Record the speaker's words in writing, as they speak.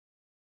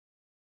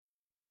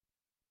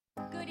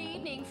Good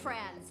evening,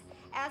 friends.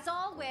 As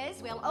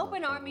always, we'll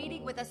open our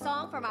meeting with a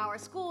song from our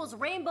school's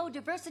Rainbow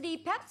Diversity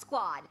Pep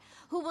Squad,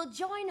 who will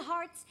join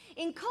hearts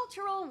in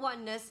cultural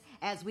oneness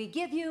as we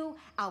give you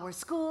our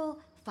school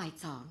fight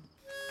song.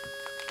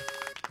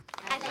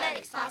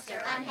 Athletics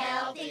foster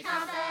unhealthy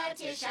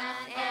competition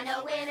and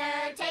a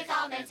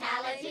winner-take-all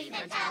mentality.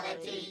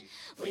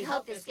 We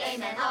hope this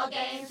game and all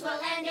games will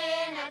end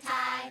in a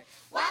tie.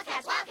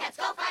 Wildcats,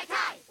 go fight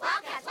tie!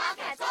 Wildcats,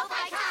 go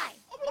fight tie!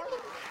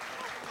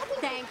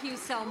 Thank you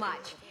so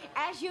much.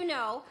 As you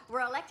know,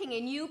 we're electing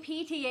a new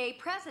PTA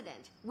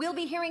president. We'll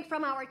be hearing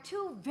from our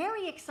two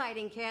very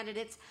exciting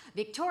candidates,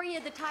 Victoria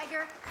the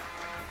Tiger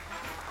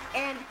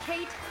and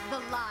Kate the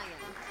Lion.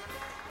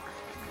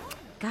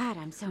 God,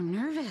 I'm so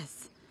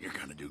nervous. You're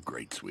gonna do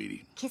great,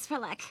 sweetie. Kiss for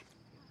luck.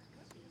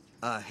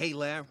 Hey,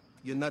 Larry,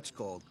 your nuts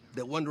called.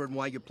 They're wondering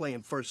why you're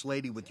playing First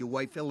Lady with your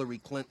wife, Hillary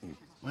Clinton.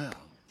 Well,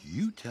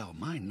 you tell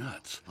my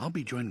nuts. I'll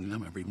be joining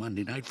them every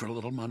Monday night for a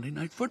little Monday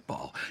Night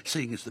Football,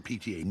 seeing as the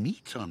PTA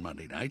meets on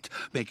Monday nights,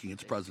 making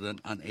its president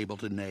unable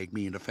to nag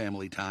me into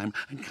family time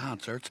and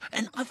concerts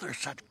and other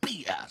such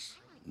BS.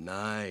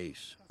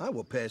 Nice. I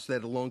will pass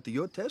that along to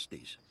your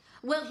testes.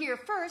 We'll hear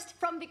first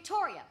from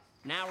Victoria.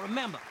 Now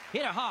remember,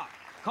 hit her hard.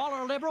 Call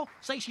her a liberal,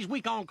 say she's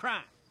weak on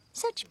crime.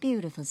 Such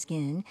beautiful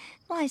skin.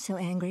 Why so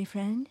angry,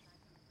 friend?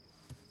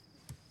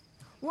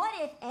 What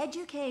if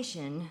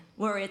education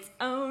were its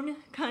own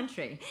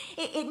country?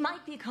 It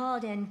might be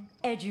called an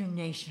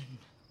edu-nation.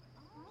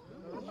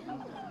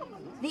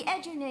 The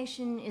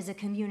edu-nation is a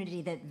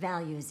community that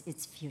values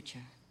its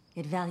future.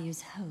 It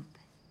values hope.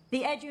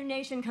 The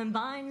edu-nation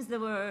combines the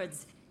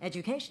words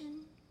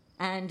education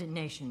and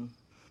nation.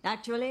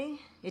 Actually,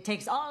 it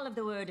takes all of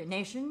the word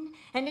nation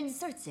and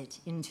inserts it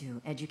into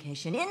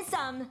education. In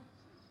sum,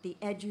 the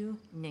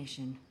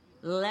edu-nation.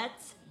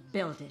 Let's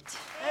build it.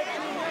 Okay.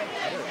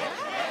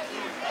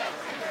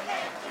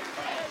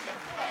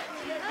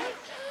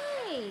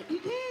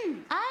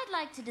 I'd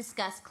like to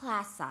discuss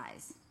class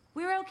size.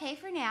 We're okay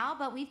for now,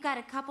 but we've got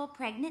a couple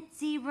pregnant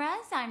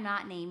zebras. I'm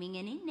not naming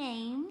any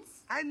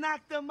names. I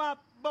knocked them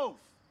up both.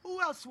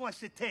 Who else wants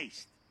to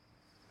taste?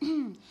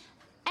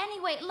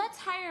 Anyway, let's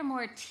hire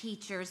more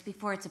teachers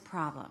before it's a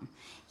problem.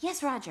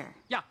 Yes, Roger?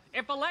 Yeah,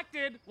 if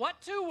elected,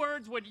 what two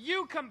words would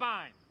you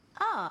combine?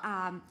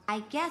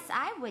 I guess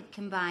I would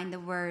combine the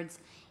words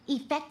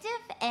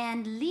effective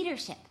and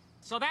leadership.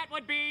 So that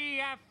would be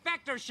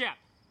effectorship.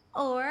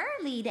 Or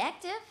lead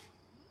active.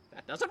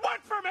 That doesn't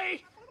work for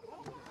me!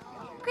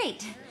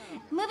 Great.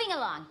 Moving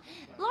along.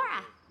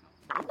 Laura.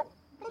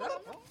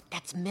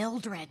 That's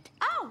Mildred.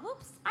 Oh,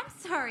 whoops. I'm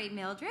sorry,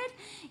 Mildred.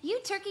 You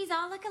turkeys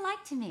all look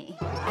alike to me.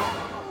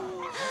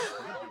 Oh,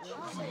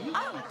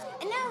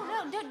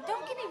 no,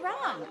 don't get me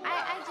wrong.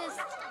 I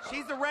just...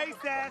 She's a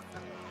racist.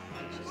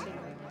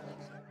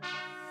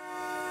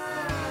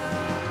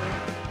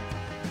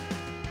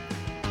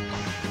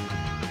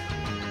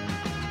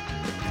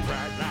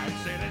 Bright light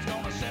city's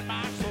gonna set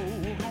my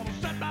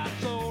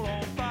soul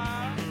on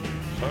fire.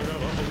 I got a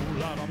whole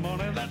lot of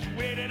money that's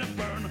ready to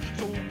burn,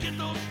 so get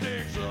those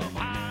sticks up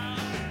high.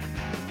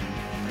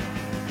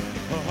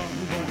 I'm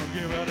gonna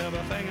give it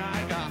everything I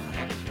got.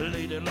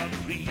 Lady luck,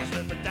 please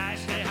let the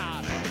dice stay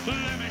hot.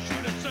 Let me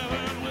shoot a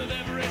 7 with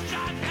every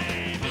shot.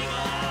 Hey, viva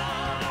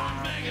Las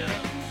Vegas!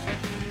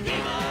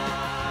 Viva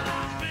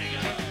Las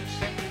Vegas!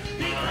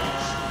 Viva!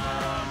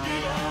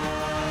 Viva!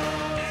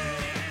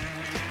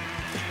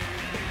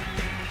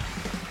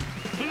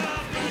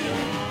 Las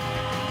Vegas!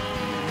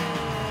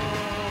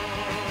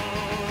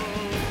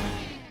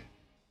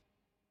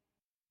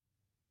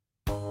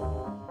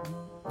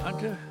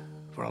 Hunter,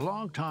 for a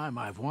long time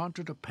I've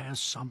wanted to pass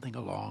something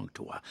along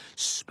to a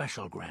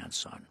special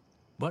grandson.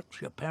 But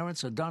your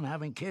parents are done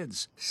having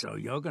kids, so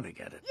you're gonna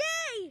get it.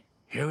 Yay!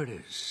 Here it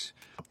is,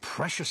 a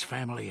precious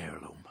family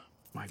heirloom.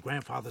 My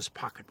grandfather's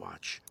pocket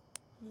watch.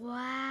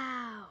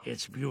 Wow.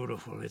 It's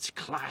beautiful, it's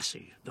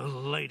classy. The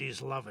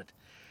ladies love it.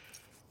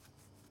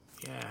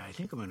 Yeah, I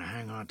think I'm gonna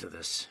hang on to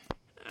this.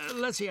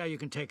 Let's see how you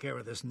can take care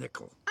of this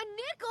nickel. A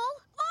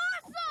nickel?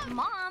 Awesome!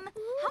 Mom,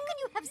 how can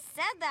you have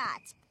said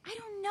that? I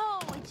don't know.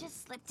 It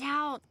just slipped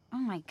out. Oh,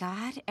 my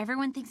God.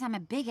 Everyone thinks I'm a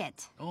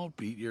bigot. Don't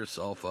beat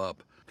yourself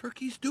up.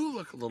 Turkeys do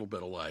look a little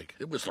bit alike.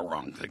 It was the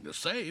wrong thing to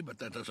say, but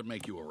that doesn't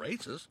make you a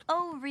racist.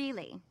 Oh,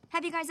 really?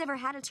 Have you guys ever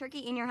had a turkey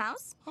in your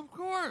house? Of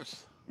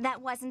course.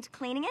 That wasn't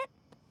cleaning it?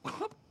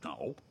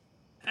 No.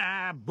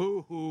 Ah,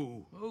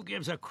 boo-hoo. Who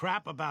gives a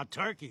crap about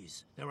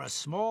turkeys? They're a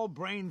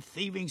small-brained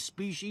thieving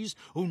species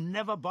who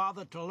never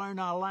bothered to learn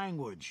our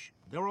language.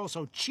 They're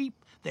also cheap,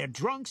 they're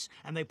drunks,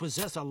 and they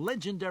possess a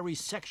legendary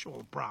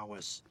sexual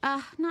prowess.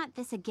 Not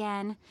this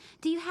again.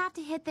 Do you have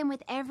to hit them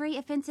with every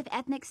offensive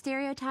ethnic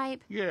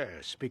stereotype?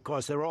 Yes,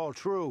 because they're all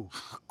true.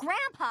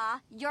 Grandpa,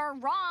 you're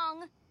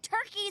wrong.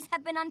 Turkeys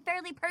have been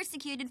unfairly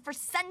persecuted for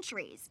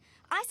centuries.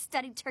 I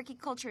studied turkey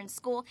culture in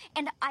school,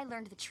 and I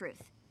learned the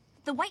truth.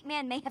 The white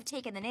man may have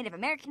taken the Native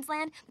Americans'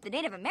 land, but the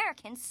Native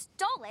Americans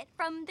stole it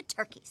from the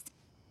turkeys.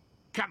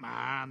 Come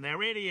on,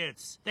 they're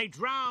idiots. They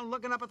drown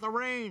looking up at the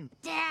rain.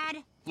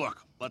 Dad,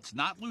 Look, let's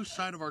not lose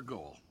sight of our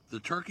goal. The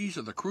turkeys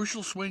are the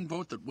crucial swing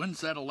vote that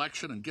wins that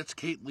election and gets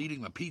Kate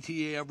leading the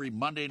PTA every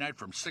Monday night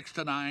from 6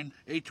 to 9,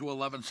 8 to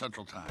 11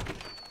 Central Time.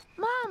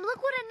 Mom,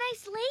 look what a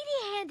nice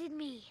lady handed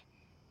me.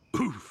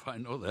 Oof, I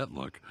know that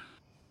look.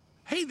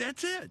 Hey,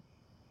 that's it.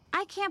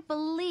 I can't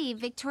believe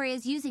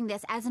Victoria's using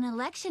this as an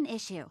election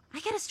issue. I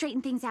gotta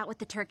straighten things out with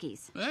the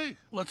turkeys. Hey,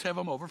 let's have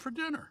them over for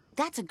dinner.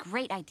 That's a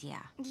great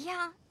idea.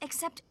 Yeah,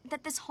 except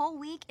that this whole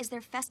week is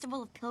their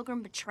festival of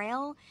pilgrim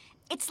betrayal.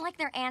 It's like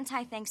their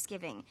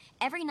anti-Thanksgiving.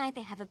 Every night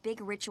they have a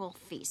big ritual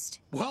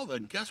feast. Well,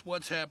 then guess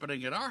what's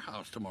happening at our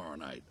house tomorrow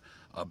night?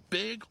 A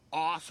big,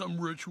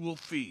 awesome ritual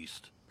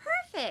feast.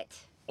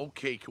 Perfect.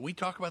 Okay, can we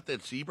talk about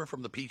that zebra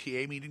from the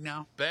PTA meeting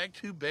now? Bag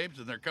 2 babes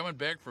and they're coming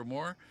back for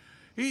more?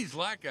 He's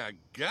like a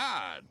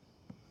god.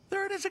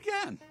 There it is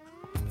again.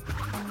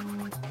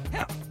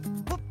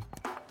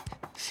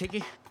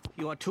 Siggy,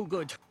 you are too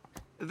good.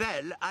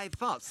 Well, I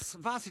was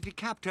varsity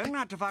captain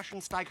at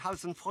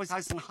Waschensteighausen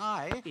Freushausen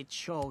High. It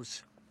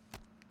shows.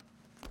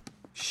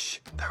 Shh,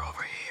 they're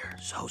over here.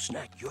 So,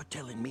 Snack, you're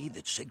telling me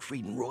that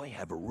Siegfried and Roy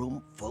have a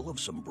room full of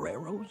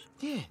sombreros?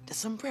 Yeah, the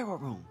sombrero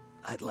room.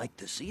 I'd like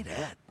to see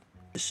that.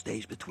 This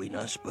stays between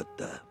us, but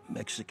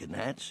Mexican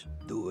hats,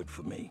 do it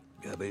for me.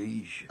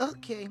 Cabbage.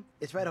 Okay,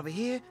 it's right over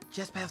here,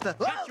 just past the...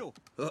 Got you!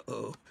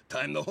 Uh-oh,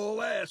 time to haul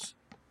ass.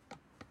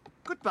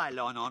 Goodbye,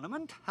 lawn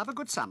ornament. Have a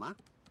good summer.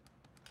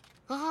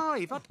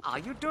 Roy, what are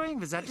you doing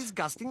with that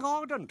disgusting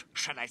rodent?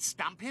 Shall I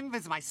stamp him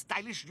with my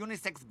stylish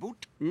unisex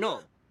boot?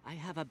 No, I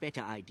have a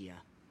better idea.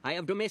 I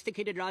have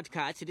domesticated large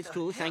cats, it is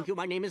true. Thank you,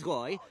 my name is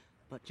Roy.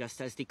 But just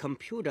as the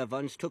computer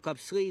once took up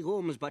 3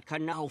 rooms but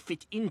can now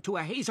fit into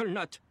a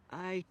hazelnut,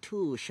 I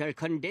too shall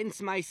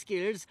condense my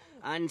skills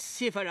and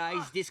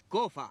civilize this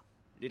gopher.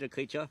 Little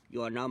creature,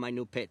 you are now my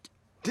new pet.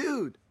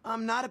 Dude,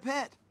 I'm not a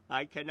pet.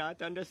 I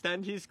cannot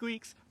understand his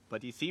squeaks,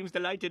 but he seems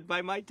delighted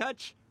by my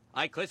touch.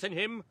 I christen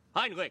him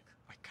Heinrich.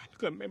 I can't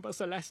remember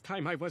the last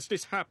time I was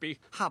this happy.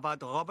 How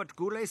about Robert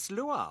Goulet's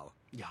luau?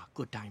 Yeah,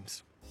 good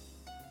times.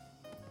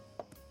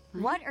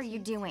 What are you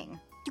doing?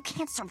 You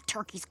can't serve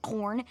turkeys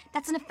corn.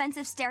 That's an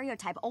offensive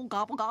stereotype. Oh,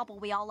 gobble, gobble,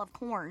 we all love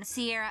corn.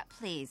 Sierra,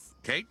 please.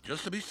 Kate,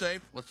 just to be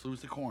safe, let's lose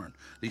the corn.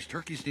 These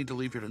turkeys need to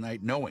leave here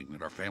tonight knowing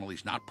that our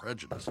family's not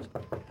prejudiced.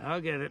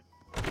 I'll get it.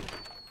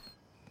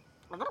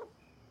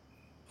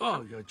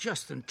 Oh, you're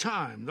just in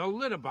time. The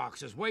litter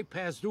box is way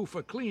past due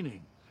for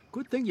cleaning.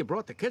 Good thing you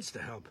brought the kids to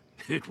help.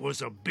 It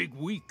was a big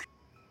week.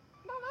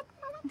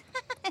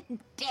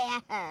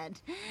 Dad,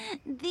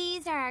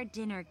 these are our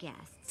dinner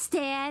guests.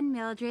 Stan,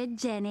 Mildred,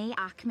 Jenny,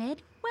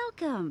 Ahmed.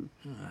 Welcome.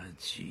 Ah,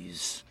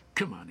 jeez.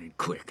 Come on in,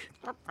 quick.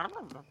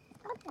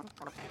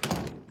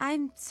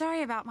 I'm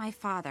sorry about my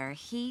father.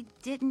 He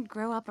didn't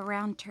grow up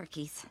around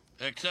turkeys.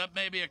 Except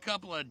maybe a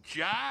couple of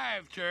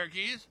jive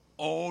turkeys.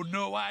 Oh,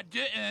 no, I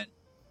didn't.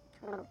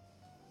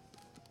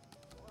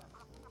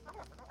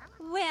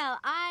 Well,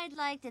 I'd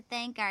like to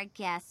thank our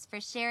guests for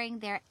sharing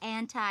their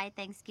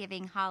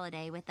anti-Thanksgiving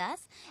holiday with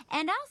us.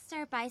 And I'll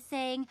start by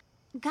saying,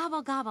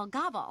 gobble, gobble,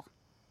 gobble.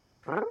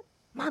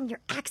 Mom, your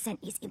accent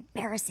is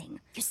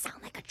embarrassing. You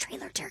sound like a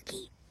trailer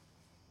turkey.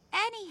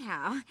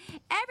 Anyhow,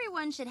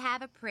 everyone should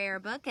have a prayer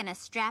book and a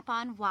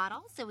strap-on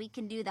waddle so we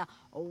can do the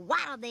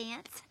waddle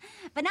dance.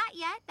 But not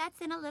yet.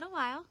 That's in a little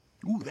while.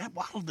 Ooh, that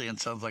waddle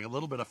dance sounds like a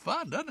little bit of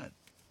fun, doesn't it?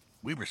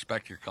 We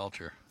respect your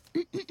culture.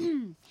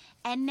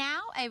 And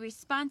now a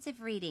responsive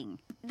reading.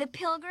 The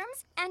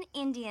Pilgrims and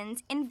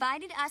Indians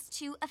invited us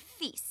to a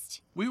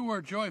feast. We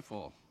were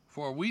joyful,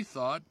 for we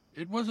thought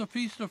it was a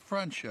feast of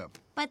friendship.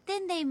 But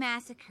then they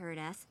massacred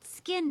us,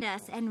 skinned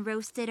us, and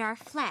roasted our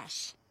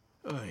flesh.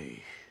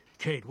 Hey,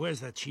 Kate,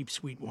 where's that cheap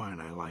sweet wine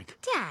I like?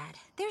 Dad,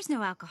 there's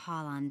no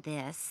alcohol on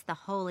this, the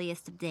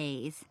holiest of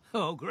days.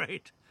 Oh,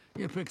 great.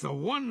 You pick the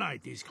one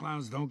night these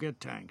clowns don't get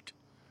tanked.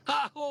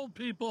 Ha, old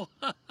people.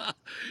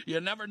 You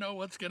never know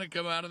what's going to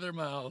come out of their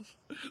mouths.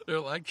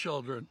 They're like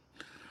children.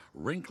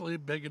 Wrinkly,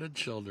 bigoted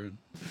children.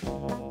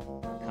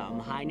 Come,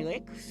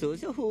 Heinrich, through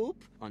the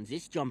hoop. On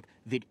this jump,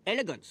 with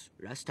elegance.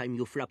 Last time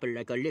you flopper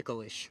like a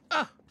licorice.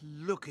 Ah,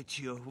 look at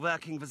you,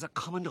 working with a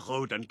common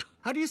rodent.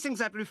 How do you think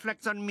that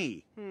reflects on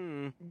me?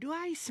 Do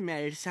I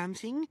smell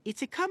something?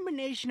 It's a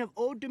combination of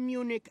Old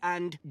Munich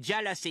and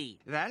jealousy.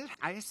 Well,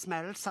 I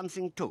smell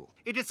something too.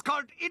 It is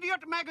called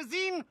Idiot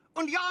Magazine,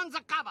 and you're on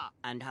the cover.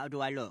 And how do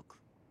I look?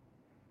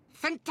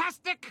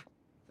 Fantastic!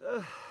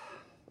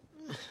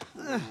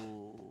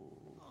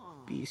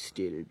 Be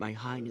still, my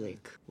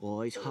Heinrich.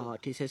 Roy's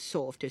heart is as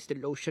soft as the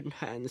lotioned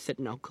hands that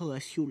now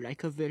caress you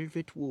like a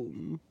velvet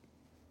womb.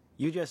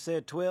 You just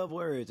said 12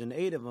 words, and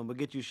 8 of them will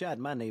get you shot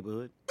in my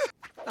neighborhood.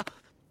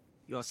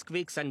 Your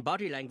squeaks and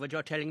body language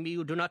are telling me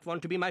you do not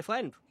want to be my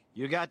friend.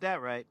 You got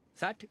that right.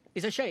 That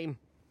is a shame,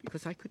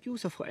 because I could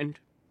use a friend.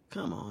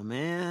 Come on,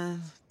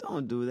 man.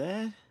 Don't do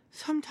that.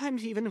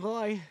 Sometimes even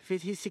Roy,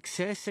 with his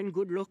success and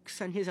good looks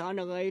and his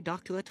honorary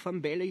doctorate from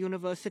Baylor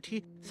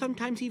University,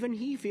 sometimes even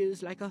he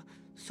feels like a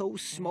so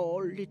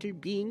small little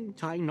being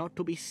trying not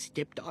to be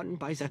stepped on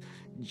by the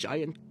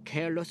giant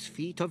careless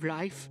feet of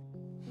life.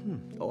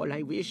 All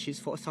I wish is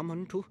for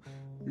someone to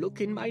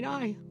look in mine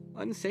eye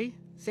And say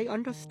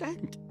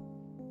understand.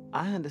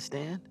 I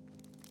understand.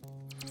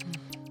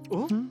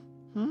 Oh?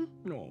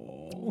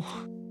 No.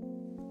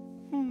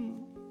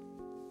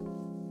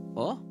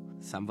 Oh,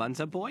 someone's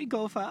a boy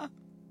gopher.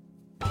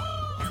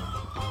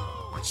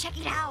 Check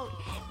it out.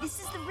 This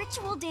is the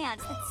ritual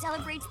dance that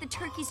celebrates the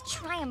turkey's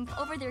triumph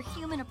over their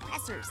human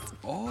oppressors.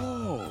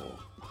 Oh.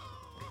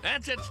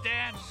 That's it,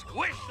 Stan.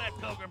 Squish that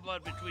pilgrim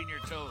blood between your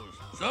toes.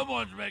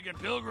 Someone's making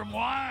pilgrim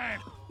wine.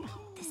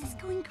 This is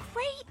going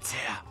great.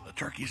 Yeah, the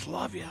turkeys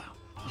love you.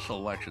 This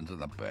election's in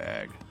the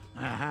bag.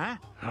 Uh-huh.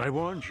 I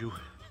warned you.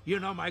 You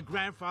know my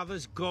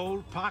grandfather's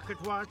gold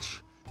pocket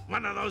watch?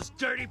 One of those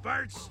dirty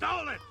birds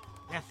stole it.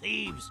 They're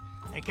thieves.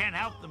 They can't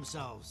help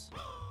themselves.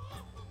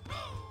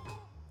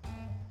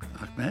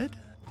 Ahmed,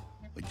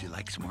 would you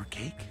like some more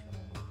cake?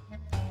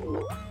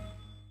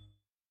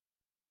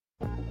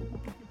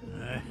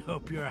 I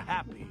hope you're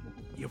happy.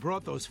 You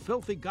brought those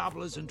filthy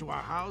gobblers into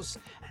our house,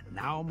 and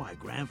now my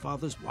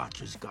grandfather's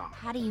watch is gone.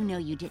 How do you know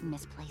you didn't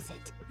misplace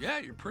it? Yeah,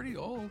 you're pretty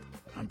old.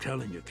 I'm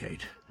telling you,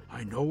 Kate.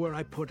 I know where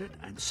I put it,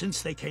 and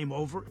since they came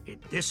over,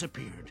 it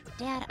disappeared.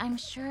 Dad, I'm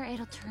sure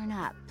it'll turn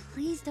up.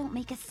 Please don't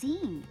make a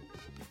scene.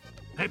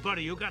 Hey,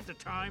 buddy, you got the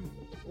time?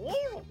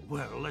 Well,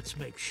 let's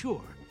make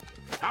sure.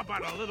 How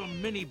about a little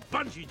mini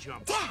bungee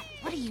jump? Dad,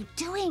 what are you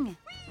doing?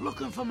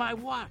 Looking for my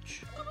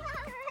watch.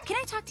 Can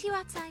I talk to you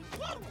outside?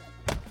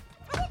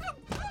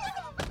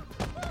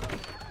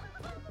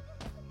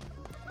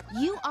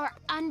 You are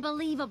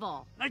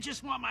unbelievable. I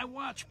just want my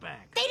watch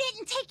back. They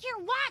didn't take your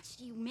watch,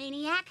 you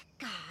maniac.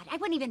 God, I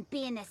wouldn't even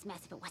be in this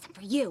mess if it wasn't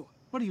for you.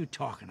 What are you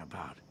talking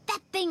about?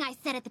 That thing I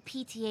said at the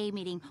PTA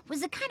meeting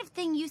was the kind of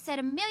thing you said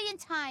 1,000,000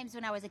 times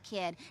when I was a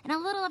kid, and a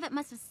little of it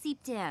must have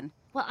seeped in.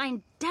 Well,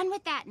 I'm done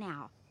with that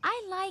now.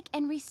 I like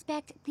and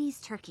respect these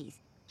turkeys.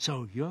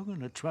 So you're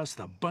gonna trust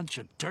a bunch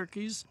of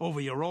turkeys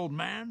over your old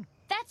man?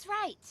 That's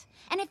right.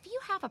 And if you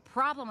have a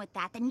problem with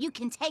that, then you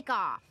can take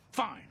off.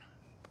 Fine.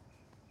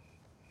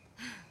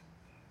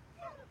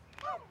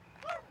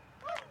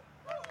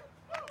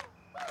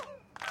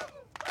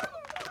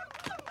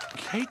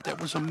 Kate,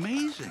 that was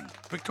amazing.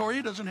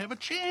 Victoria doesn't have a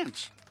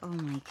chance. Oh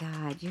my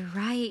God, you're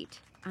right.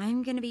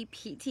 I'm gonna be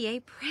PTA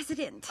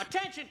president.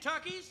 Attention,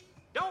 turkeys!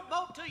 Don't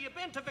vote till you've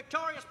been to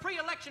Victoria's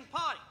pre-election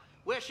party,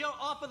 where she'll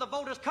offer the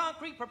voters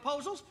concrete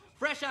proposals,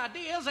 fresh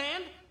ideas,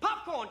 and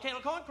popcorn,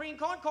 kettle corn, cream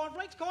corn,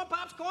 cornflakes, corn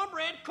pops,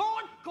 cornbread,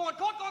 corn.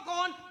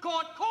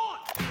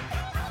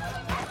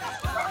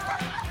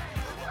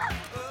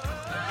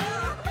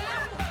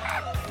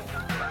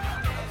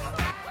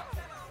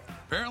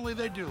 Apparently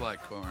they do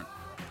like corn.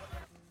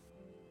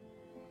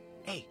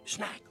 Hey,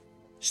 Snack.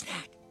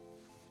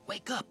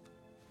 Wake up.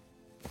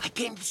 I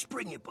came to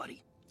spring you,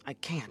 buddy. I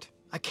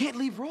can't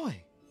leave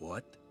Roy.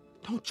 What?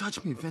 Don't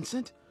judge me,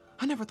 Vincent.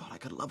 I never thought I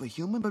could love a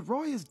human, but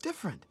Roy is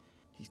different.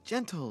 He's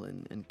gentle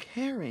and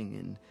caring,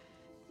 and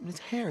his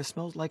hair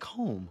smells like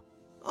home.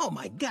 Oh,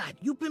 my God,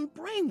 you've been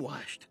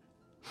brainwashed.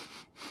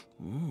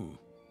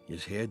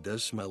 His hair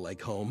does smell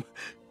like home.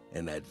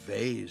 And that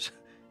vase.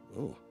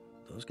 Oh,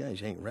 those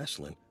guys ain't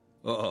wrestling.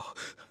 Oh,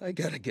 I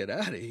gotta get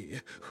out of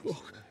here.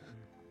 Oh.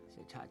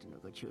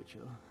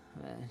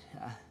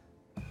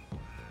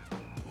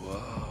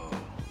 Whoa.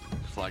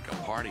 It's like a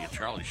party at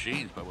Charlie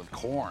Sheen's, but with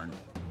corn.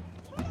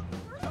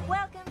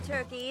 Welcome,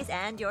 turkeys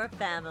and your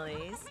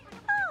families.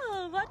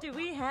 Oh, what do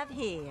we have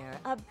here?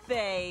 A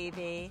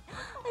baby.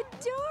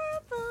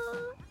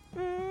 Adorable.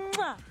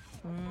 Mwah.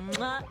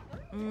 Mwah.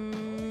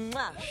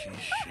 Mwah. She's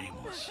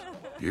shameless.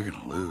 You're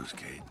gonna lose,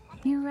 Kate.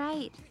 You're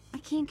right. I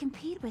can't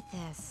compete with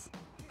this.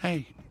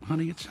 Hey,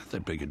 honey, it's not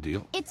that big a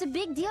deal. It's a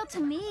big deal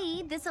to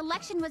me. This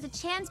election was a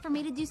chance for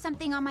me to do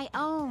something on my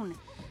own.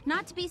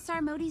 Not to be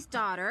Sarmodi's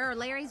daughter or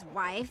Larry's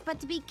wife, but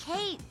to be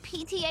Kate,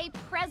 PTA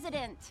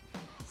president.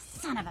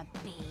 Son of a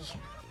bee.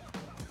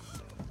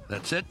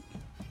 That's it?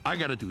 I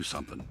gotta do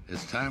something.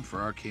 It's time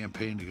for our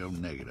campaign to go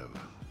negative.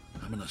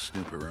 I'm gonna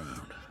snoop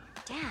around.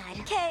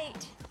 Dad.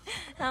 Kate!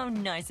 How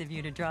nice of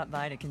you to drop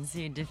by to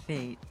concede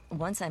defeat.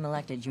 Once I'm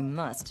elected, you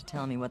must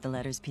tell me what the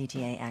letters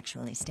PTA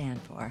actually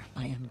stand for.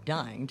 I am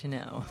dying to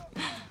know.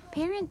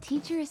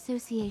 Parent-Teacher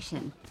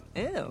Association.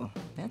 Ew,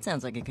 that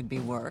sounds like it could be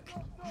work.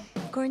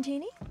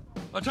 Quarantini?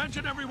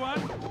 Attention, everyone!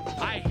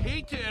 I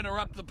hate to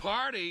interrupt the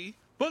party,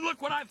 but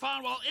look what I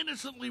found while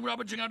innocently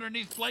rummaging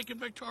underneath Blake and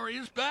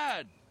Victoria's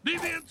bed.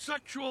 Deviant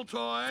sexual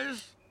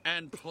toys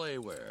and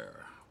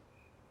playware.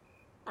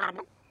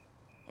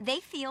 They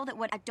feel that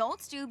what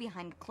adults do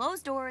behind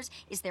closed doors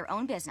is their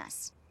own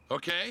business.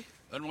 Okay,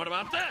 then what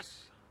about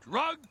this?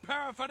 Drug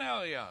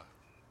paraphernalia.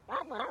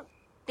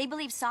 They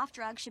believe soft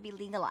drugs should be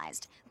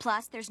legalized.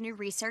 Plus, there's new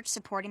research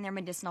supporting their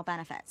medicinal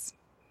benefits.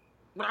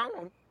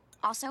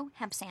 Also,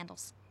 hemp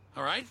sandals.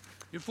 All right,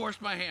 you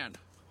forced my hand.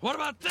 What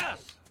about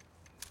this?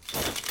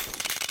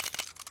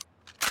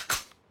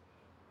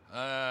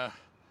 I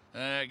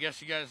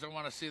guess you guys don't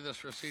want to see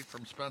this receipt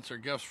from Spencer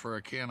Gifts for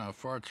a can of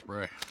fart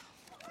spray.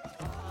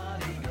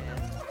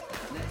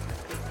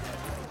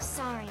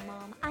 Sorry,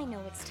 Mom. I know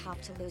it's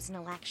tough to lose an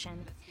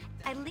election.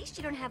 At least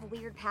you don't have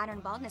weird pattern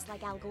baldness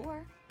like Al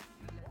Gore.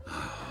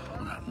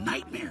 What a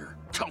nightmare.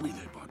 Tell me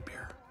they bought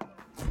beer.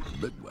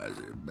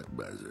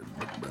 Budweiser.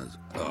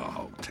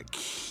 Oh,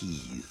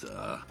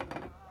 tequila.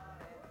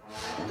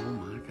 Oh,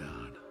 my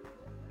God.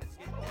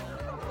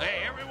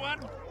 Hey, everyone,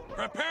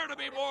 prepare to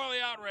be morally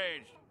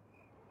outraged.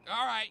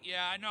 All right,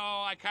 yeah, I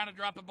know I kind of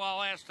dropped the ball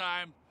last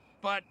time,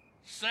 but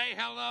say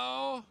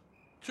hello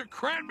to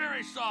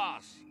cranberry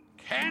sauce,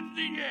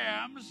 candy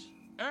yams,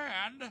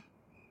 and a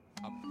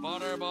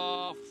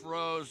Butterball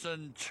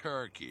frozen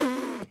turkey.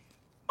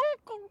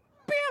 Uncle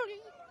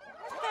Billy.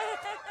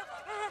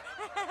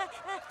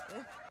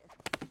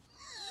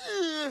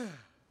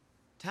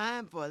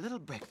 Time for a little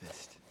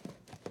breakfast.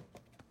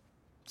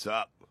 What's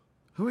up?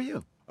 Who are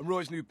you? I'm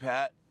Roy's new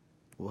pet.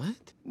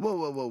 What?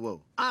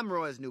 Whoa. I'm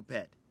Roy's new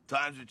pet.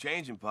 Times are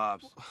changing,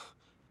 Pops.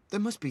 There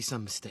must be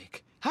some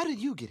mistake. How did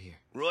you get here?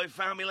 Roy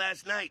found me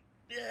last night.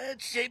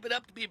 It's shaping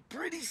up to be a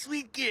pretty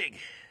sweet gig.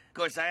 Of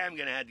course, I am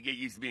gonna have to get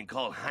used to being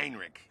called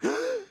Heinrich.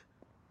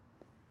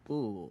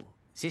 Ooh,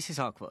 this is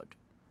awkward.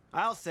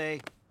 I'll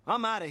say,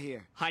 I'm out of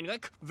here.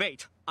 Heinrich,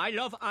 wait. I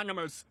love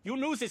animals. You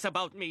knew this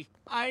about me.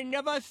 I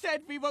never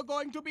said we were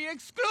going to be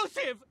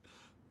exclusive.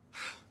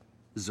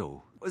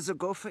 So, the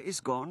gopher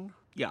is gone?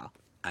 Yeah.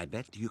 I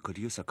bet you could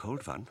use a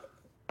cold one.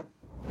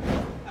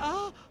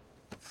 Ah,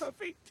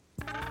 perfect.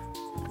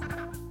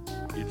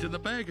 It's in the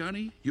bag,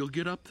 honey. You'll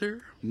get up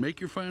there, make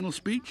your final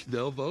speech,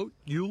 they'll vote,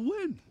 you'll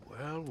win.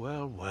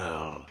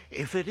 Well.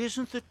 If it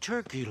isn't the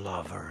turkey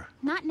lover.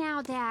 Not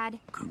now, Dad.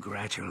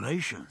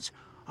 Congratulations.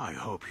 I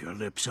hope your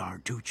lips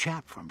aren't too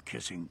chapped from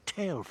kissing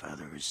tail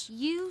feathers.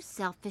 You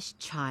selfish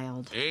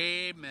child.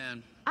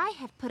 Amen. I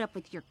have put up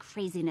with your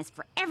craziness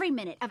for every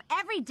minute of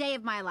every day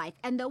of my life,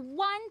 and the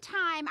one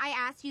time I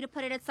asked you to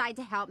put it aside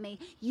to help me,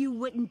 you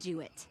wouldn't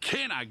do it.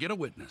 Can I get a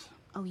witness?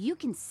 Oh, you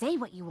can say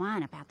what you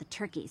want about the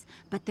turkeys,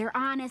 but they're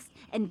honest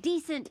and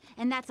decent,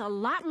 and that's a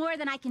lot more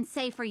than I can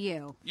say for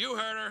you. You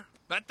heard her.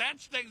 Bet that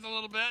stings a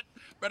little bit.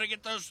 Better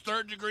get those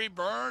third-degree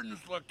burns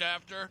looked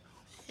after.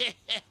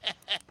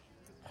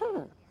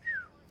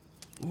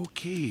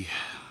 Okay.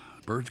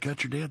 Bird's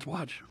got your dad's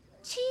watch.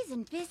 Cheese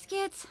and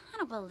biscuits? I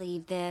don't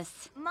believe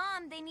this.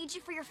 Mom, they need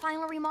you for your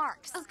final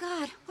remarks. Oh,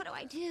 God, what do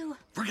I do?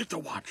 Forget the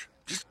watch.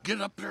 Just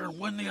get up there and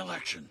win the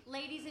election.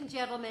 Ladies and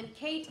gentlemen,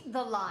 Kate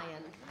the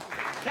Lion.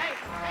 Kate!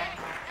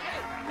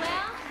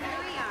 Well, here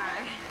we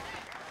are.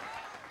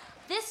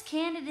 This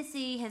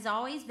candidacy has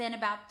always been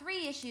about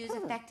 3 issues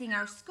affecting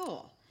our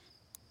school.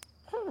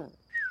 3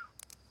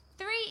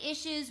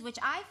 issues which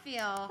I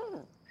feel...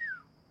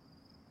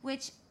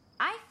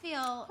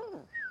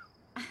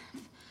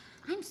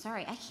 I'm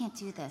sorry, I can't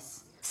do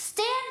this.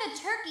 Stan the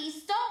turkey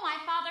stole my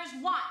father's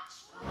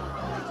watch.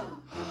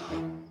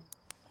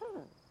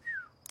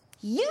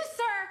 You,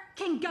 sir,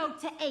 can go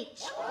to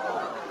H.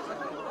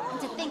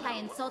 And to think I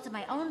insulted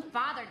my own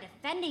father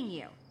defending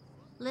you.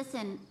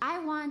 Listen, I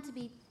want to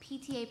be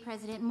PTA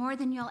president more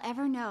than you'll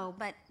ever know,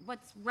 but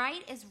what's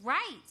right is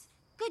right.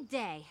 Good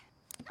day.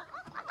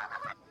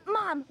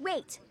 Mom,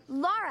 wait.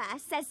 Laura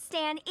says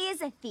Stan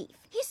is a thief.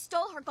 He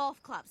stole her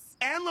golf clubs.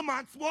 And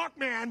Lamont's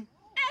Walkman.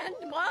 And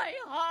my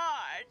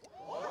heart.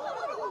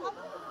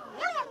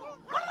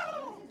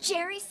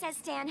 Jerry says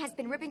Stan has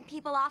been ripping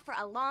people off for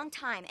a long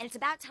time, and it's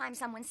about time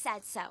someone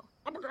said so.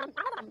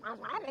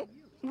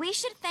 We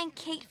should thank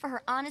Kate for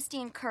her honesty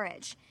and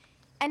courage.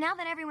 And now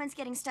that everyone's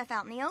getting stuff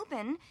out in the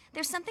open,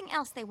 there's something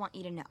else they want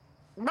you to know.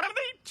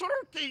 Many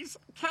turkeys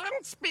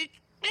can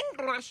speak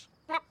English,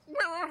 but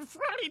we're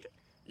afraid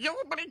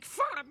you'll make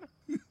fun.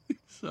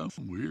 Sounds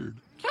weird.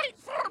 Kate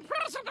for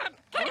president!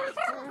 Kate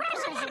for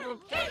president!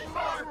 Kate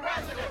for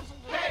president!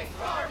 Kate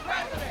for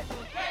president!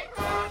 Kate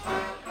for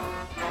president!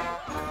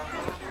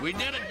 We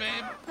did it,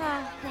 babe.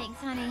 Oh, thanks,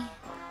 honey.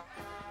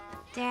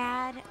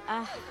 Dad,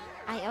 I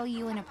owe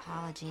you an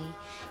apology.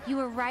 You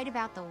were right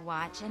about the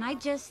watch, and I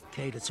just...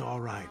 Kate, it's all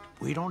right.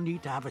 We don't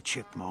need to have a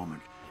chick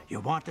moment. You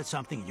wanted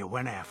something, and you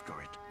went after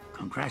it.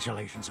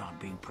 Congratulations on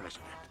being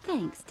president.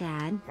 Thanks,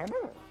 Dad.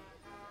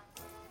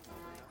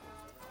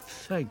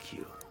 Thank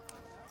you.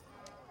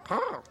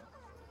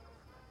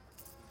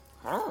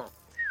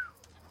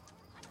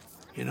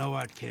 You know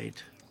what,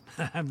 Kate?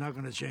 I'm not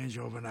going to change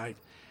overnight.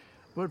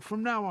 But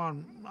from now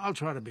on, I'll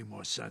try to be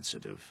more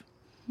sensitive.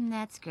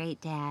 That's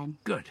great, Dad.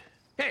 Good.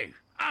 Hey,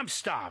 I'm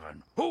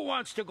starving. Who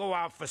wants to go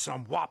out for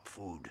some WAP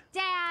food?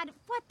 Dad,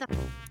 what the...